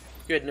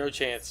 You had no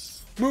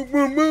chance. Move,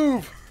 move,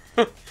 move!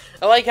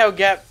 I like how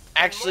Gap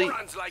actually...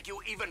 Morons like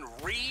you even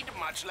read,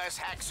 much less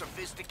hack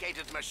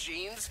sophisticated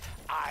machines?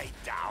 I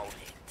doubt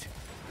it.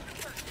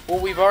 Well,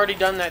 we've already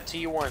done that to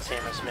you once,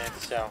 Hammer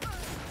Smith, so...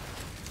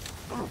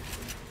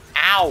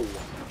 Ow!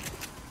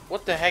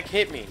 What the heck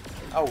hit me?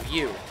 Oh,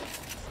 you.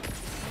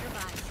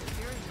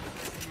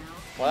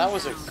 Well, that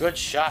was a good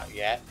shot,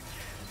 Gat.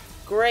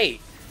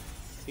 Great!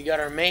 We got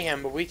our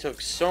Mayhem, but we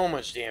took so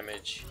much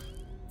damage.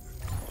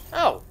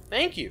 Oh,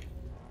 thank you.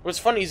 What's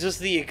funny is this is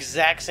the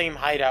exact same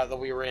hideout that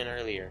we were in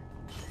earlier.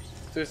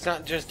 So it's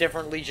not just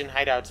different Legion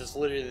hideouts, it's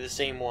literally the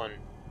same one.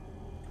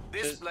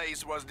 This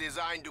place was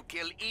designed to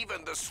kill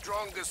even the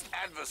strongest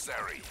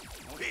adversary,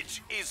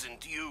 which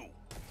isn't you.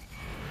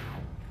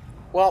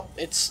 Well,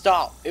 it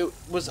stopped. It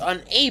was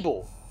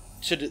unable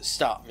to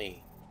stop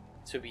me,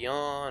 to be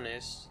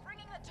honest.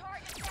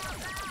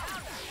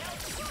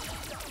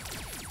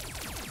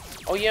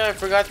 Oh yeah, I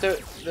forgot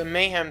the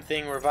Mayhem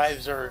thing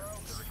revives our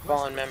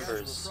fallen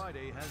members.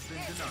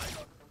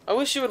 I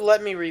wish it would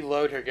let me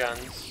reload her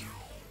guns.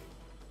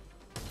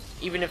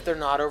 Even if they're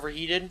not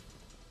overheated.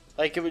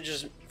 Like, it would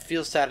just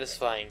feel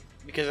satisfying.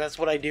 Because that's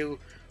what I do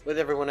with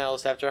everyone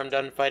else. After I'm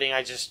done fighting,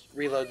 I just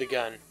reload the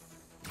gun.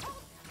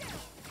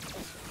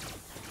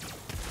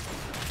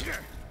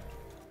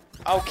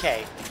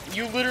 Okay.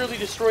 You literally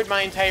destroyed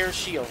my entire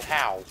shield.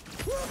 How?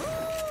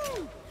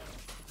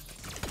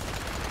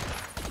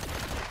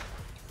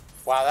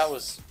 Wow, that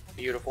was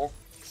beautiful.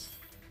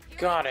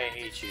 God, I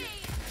hate you.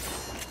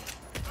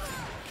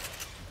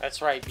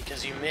 That's right,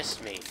 because you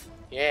missed me.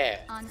 Yeah.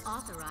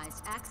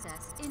 Unauthorized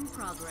access in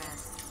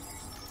progress.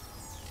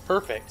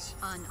 Perfect.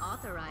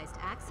 Unauthorized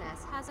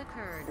access has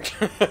occurred.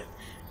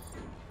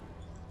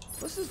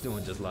 What's this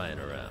doing just lying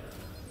around?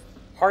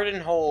 Heart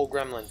and Whole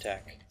Gremlin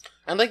Tech.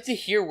 I'd like to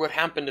hear what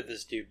happened to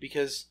this dude,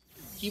 because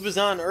he was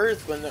on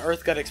Earth when the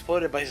Earth got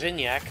exploded by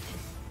Zinyak.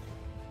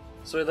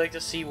 So I'd like to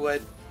see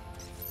what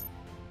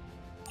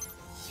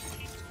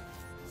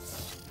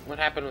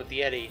happened with the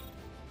Yeti.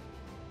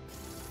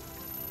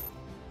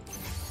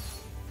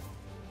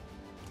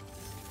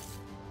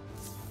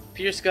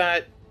 Pierce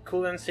got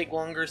cooldowns take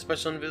longer,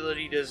 special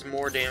ability does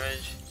more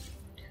damage.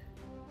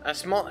 A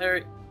small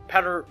area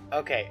powder,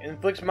 okay,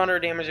 inflicts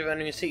moderate damage if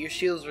enemies hit your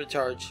shields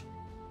recharge.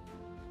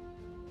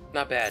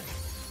 Not bad.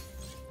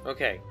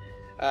 Okay.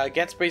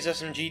 Get sprays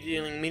SMG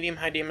dealing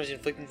medium-high damage,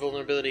 inflicting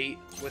vulnerability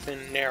within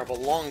an area of a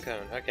long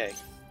cone. Okay.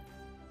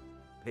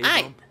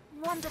 Aye.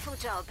 Wonderful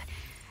job.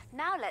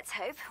 Now let's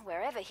hope,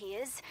 wherever he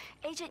is,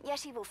 Agent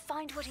Yeti will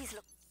find what he's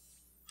looking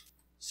for.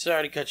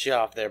 Sorry to cut you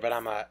off there, but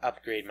I'm gonna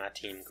upgrade my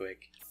team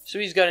quick. So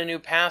he's got a new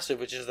passive,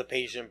 which is the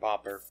Patient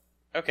Popper.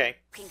 Okay.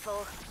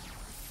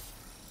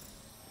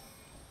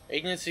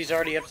 Agency's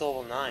already up to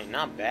level 9.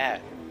 Not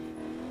bad.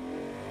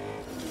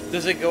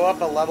 Does it go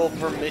up a level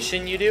per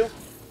mission you do?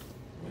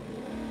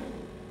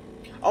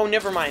 Oh,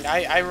 never mind.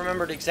 I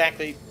remembered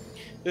exactly.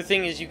 The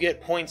thing is, you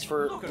get points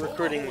for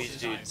recruiting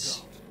these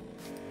dudes.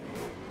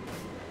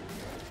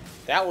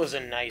 That was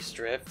a nice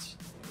drift.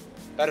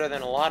 Better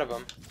than a lot of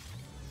them.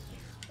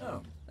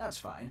 Oh, that's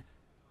fine.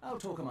 I'll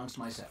talk amongst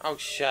myself. Oh,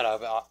 shut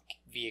up,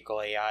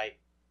 vehicle AI.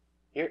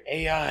 You're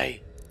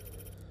AI.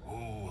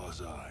 Who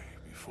was I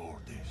before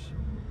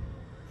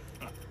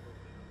this?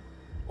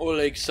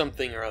 Oleg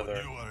something or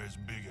other. You are as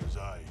big as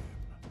I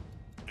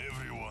am.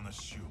 Everyone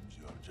assumes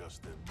you are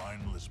just a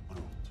mindless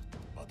brute.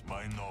 But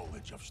my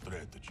knowledge of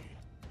strategy,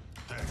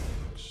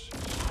 tactics,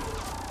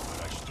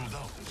 where I stood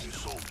out as a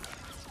soldier.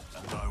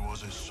 And I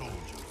was a soldier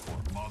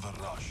for Mother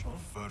Russia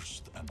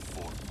first and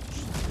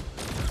foremost.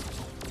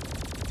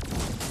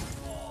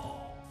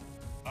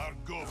 Our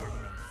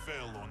government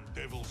fell on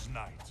Devil's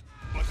Night,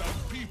 but our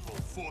people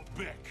fought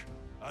back.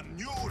 A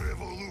new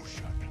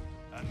revolution,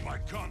 and my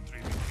country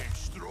became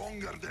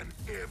stronger than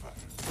ever.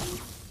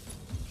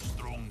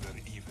 Stronger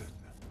even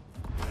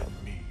than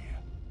me.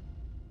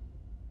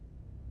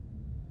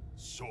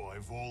 So I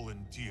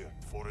volunteered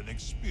for an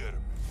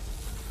experiment.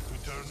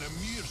 To turn a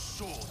mere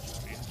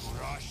soldier into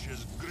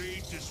Russia's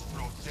greatest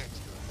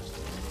protector,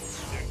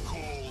 the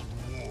Cold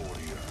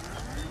Warrior.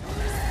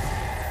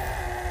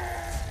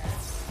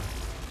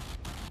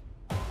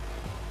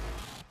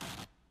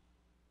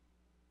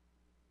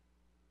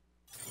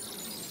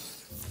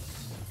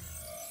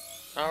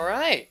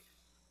 Alright.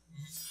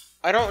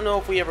 I don't know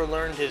if we ever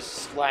learned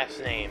his last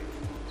name.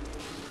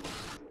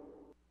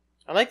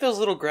 I like those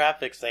little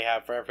graphics they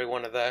have for every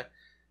one of the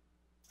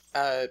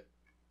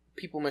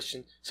people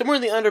mission. Somewhere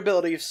in the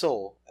underbelly of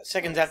Seoul,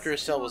 seconds after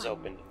his cell was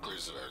opened.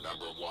 Prisoner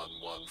number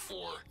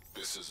 114,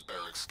 this is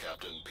Barracks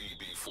Captain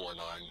PB49.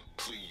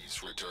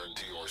 Please return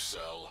to your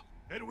cell.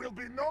 There will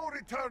be no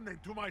returning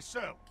to my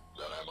cell.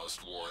 Then I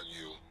must warn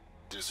you,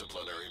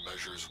 disciplinary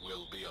measures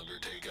will be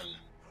undertaken.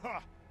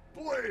 Ha!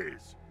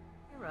 Please!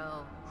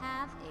 Hero,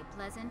 have a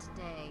pleasant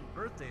day.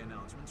 Birthday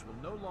announcements will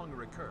no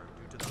longer occur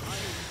due to the higher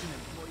Legion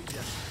employee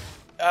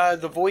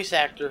death. The voice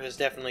actor has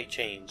definitely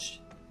changed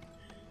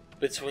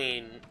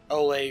between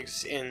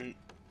Oleg's in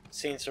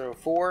Saints Row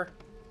 4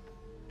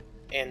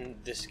 and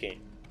this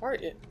game.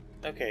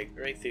 Okay,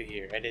 right through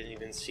here. I didn't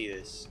even see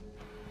this.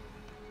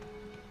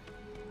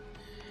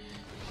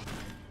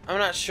 I'm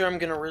not sure I'm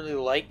gonna really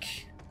like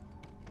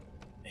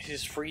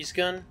his freeze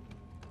gun.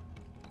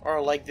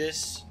 Or like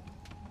this.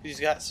 He's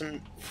got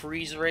some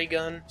freeze ray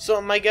gun. So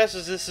my guess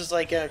is this is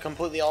like a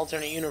completely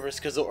alternate universe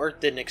because the Earth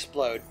didn't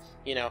explode.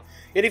 You know,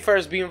 Yeti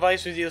fires beam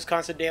device with deals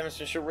constant damage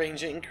from short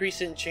range and increase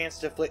in chance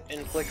to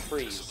inflict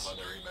freeze.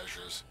 Disciplinary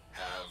measures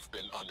have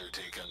been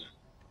undertaken.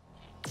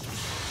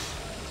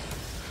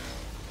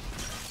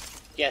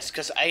 Yes,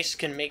 because ice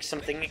can make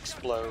something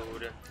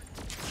explode.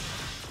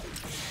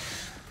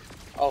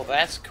 Oh,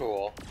 that's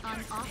cool.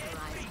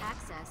 Unauthorized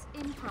access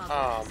in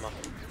progress.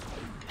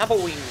 How about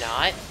we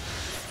not?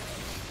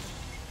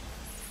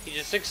 He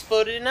just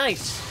exploded in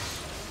ice.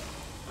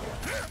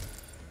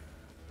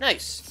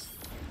 Nice.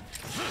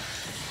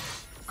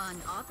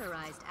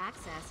 Unauthorized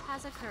access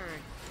has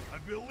occurred. I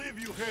believe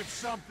you have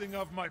something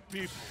of my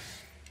people.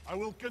 I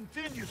will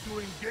continue to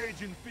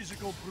engage in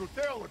physical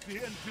brutality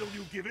until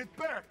you give it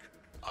back.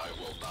 I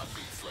will not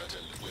be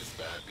threatened with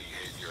bad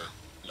behavior.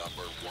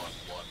 Number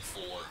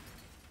 114.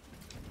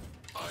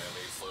 I am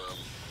a firm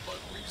but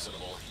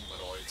reasonable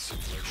humanoid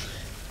simulation.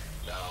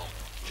 Now,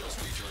 just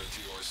return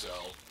to your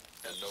cell,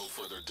 and no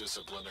further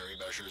disciplinary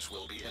measures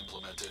will be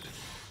implemented.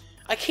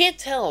 I can't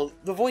tell.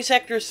 The voice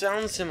actor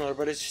sounds similar,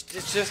 but it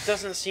just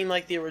doesn't seem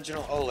like the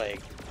original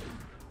Oleg.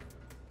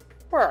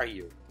 Where are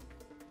you? You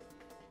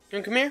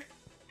wanna come here?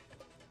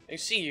 I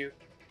see you.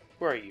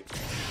 Where are you?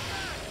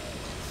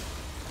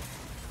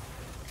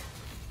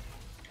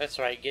 That's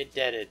right, get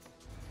deaded.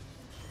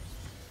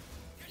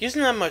 He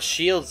doesn't have much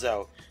shields,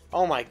 though.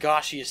 Oh my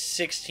gosh, he has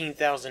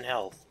 16,000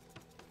 health.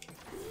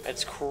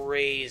 That's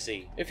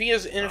crazy. If he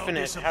has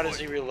infinite, how does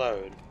he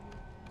reload?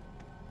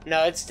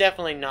 No, it's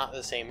definitely not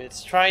the same.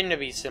 It's trying to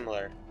be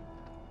similar.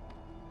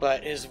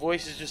 But his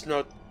voice is just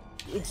not...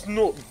 It's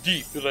not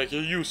deep like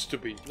it used to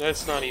be.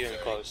 That's not even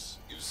close.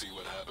 You see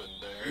what happened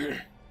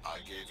there? I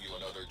gave you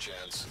another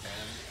chance,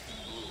 and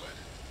you blew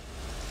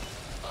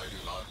it. I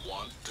do not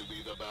want to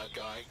be the bad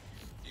guy.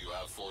 You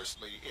have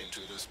forced me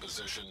into this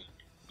position.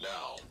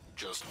 Now,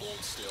 just hold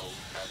still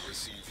and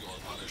receive your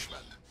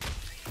punishment.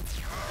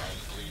 And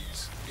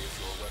please, if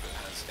your weapon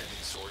has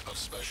any sort of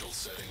special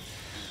setting,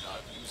 do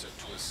not use it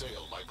to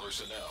assail my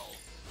personnel.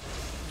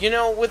 You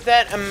know, with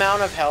that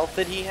amount of health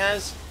that he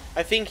has,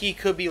 I think he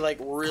could be, like,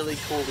 really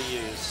cool to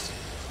use.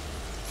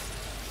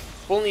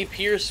 If only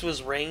Pierce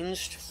was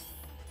ranged.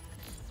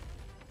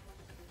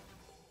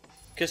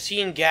 Because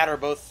he and Gat are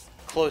both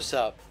close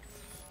up.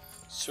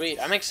 Sweet.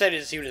 I'm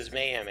excited to see what his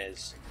Mayhem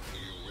is.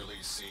 You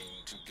really seem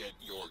to get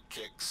your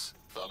kicks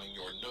thumbing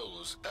your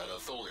nose at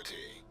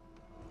authority.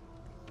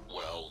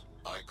 Well,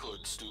 I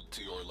could stoop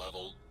to your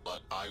level,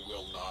 but I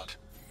will not.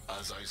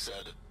 As I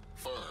said,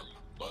 firm,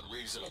 but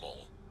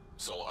reasonable.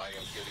 So I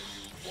am giving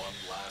you one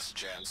last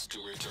chance to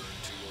return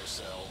to your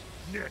cell.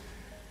 Nick,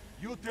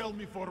 you tell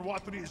me for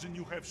what reason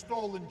you have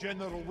stolen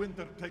General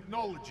Winter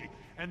technology,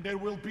 and there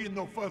will be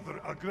no further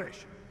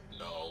aggression.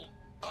 No,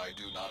 I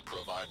do not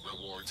provide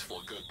rewards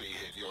for good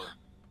behavior.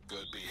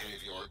 Good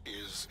behavior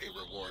is a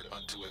reward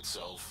unto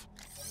itself.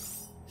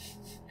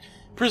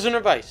 Prisoner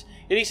Vice.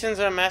 YETI sends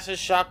out a massive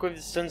shockwave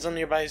that stuns on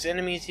nearby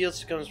enemies,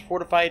 heals, becomes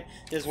fortified,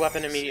 and his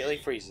weapon immediately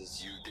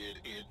freezes. You did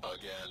it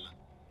again.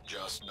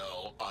 Just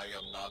know I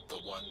am not the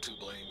one to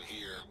blame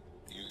here.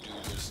 You do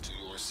this to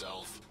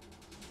yourself.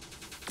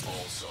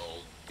 Also,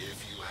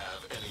 if you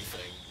have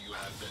anything you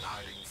have been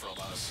hiding from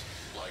us,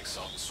 like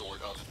some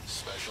sort of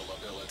special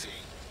ability,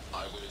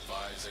 I would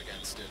advise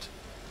against it.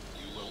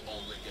 You will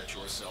only get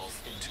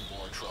yourself into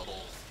more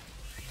trouble.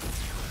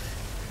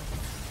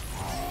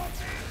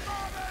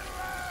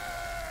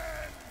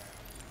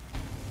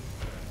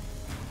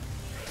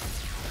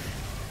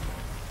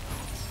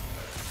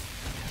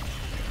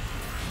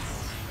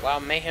 Wow,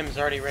 Mayhem's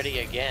already ready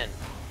again.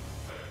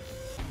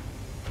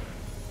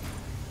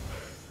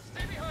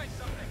 Stay behind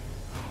something.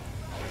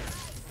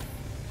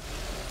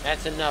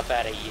 That's enough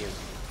out of you.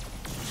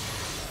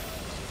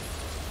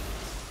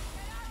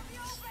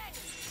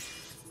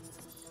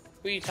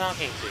 Who are you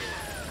talking to?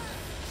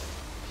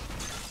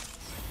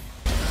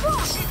 Look,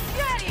 it's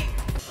YETI!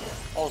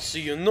 Oh, so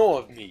you know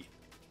of me.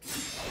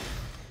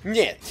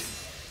 Niet.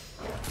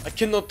 I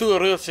cannot do a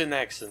Russian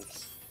accent.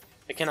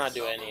 I cannot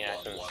do any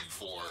accent.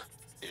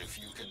 If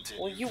you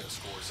continue Well, you this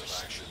course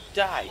of action,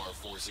 die. you are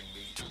forcing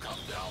me to come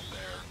down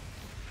there.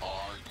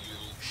 Are you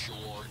sure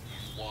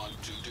you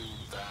want to do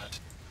that?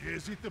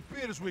 Yes, it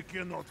appears we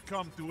cannot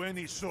come to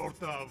any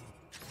sort of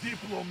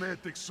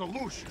diplomatic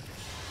solution.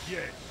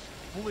 Yes,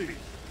 please,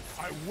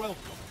 I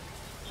welcome.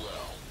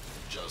 Well,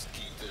 just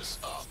keep this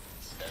up,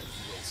 and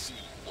you will see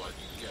what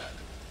you get.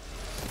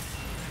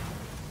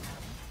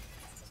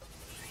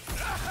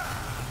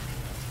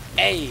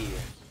 Hey!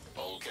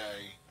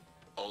 Okay,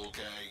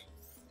 okay.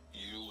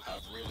 You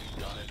have really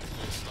done it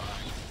this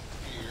time.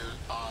 Here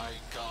I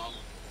come.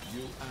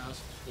 You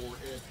asked for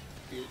it.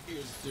 It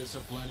is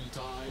discipline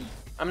time.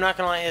 I'm not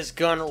gonna lie, his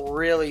gun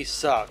really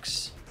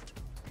sucks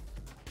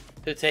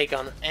to take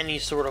on any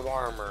sort of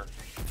armor.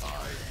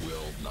 I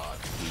will not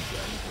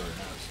begin.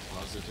 Perhaps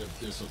positive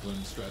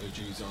discipline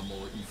strategies are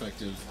more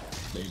effective.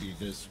 Maybe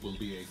this will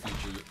be a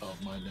feature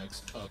of my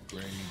next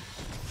upgrade.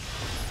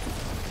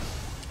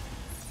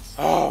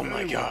 Oh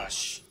my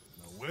gosh.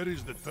 Now where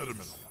is the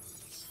terminal?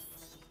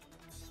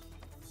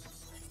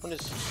 What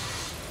is...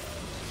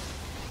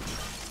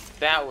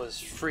 That was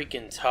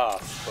freaking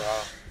tough,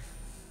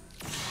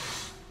 bro.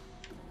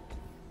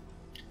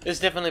 This has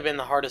definitely been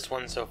the hardest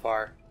one so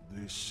far.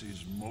 This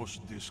is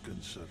most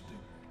disconcerting.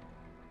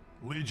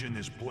 Legion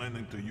is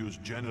planning to use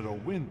General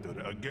Winter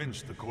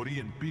against the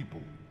Korean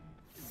people.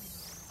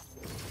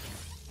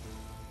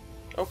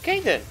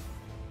 Okay then.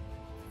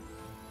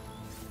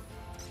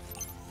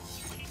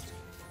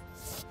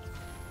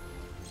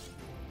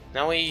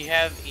 Now we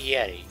have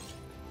YETI.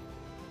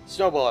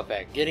 Snowball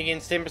effect. Get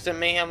against 10%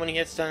 mayhem when he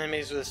hits stun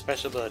enemies with a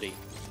special ability.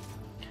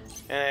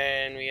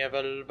 And we have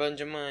a bunch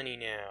of money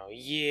now.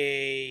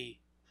 Yay!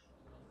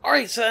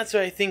 Alright, so that's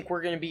what I think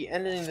we're going to be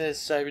ending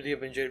this. I really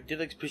hope you enjoyed it. Did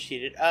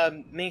appreciate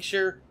it. Make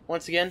sure,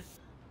 once again,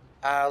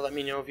 let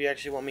me know if you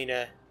actually want me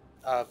to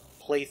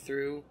play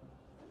through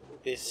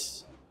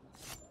this.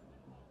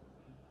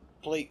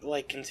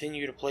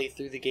 Continue to play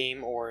through the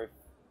game, or if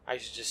I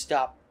should just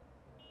stop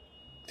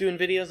doing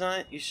videos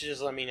on it. You should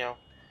just let me know.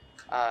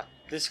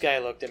 This guy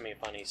looked at me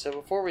funny. So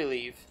before we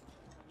leave...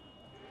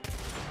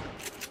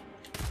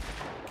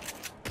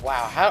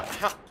 Wow,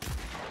 how...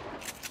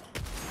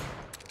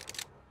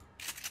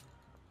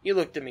 You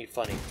looked at me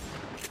funny.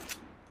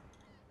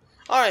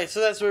 Alright,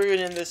 so that's where we're going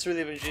to end this.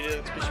 Really appreciate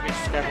it.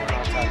 Subscribe, and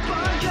I'll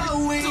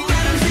talk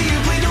to you.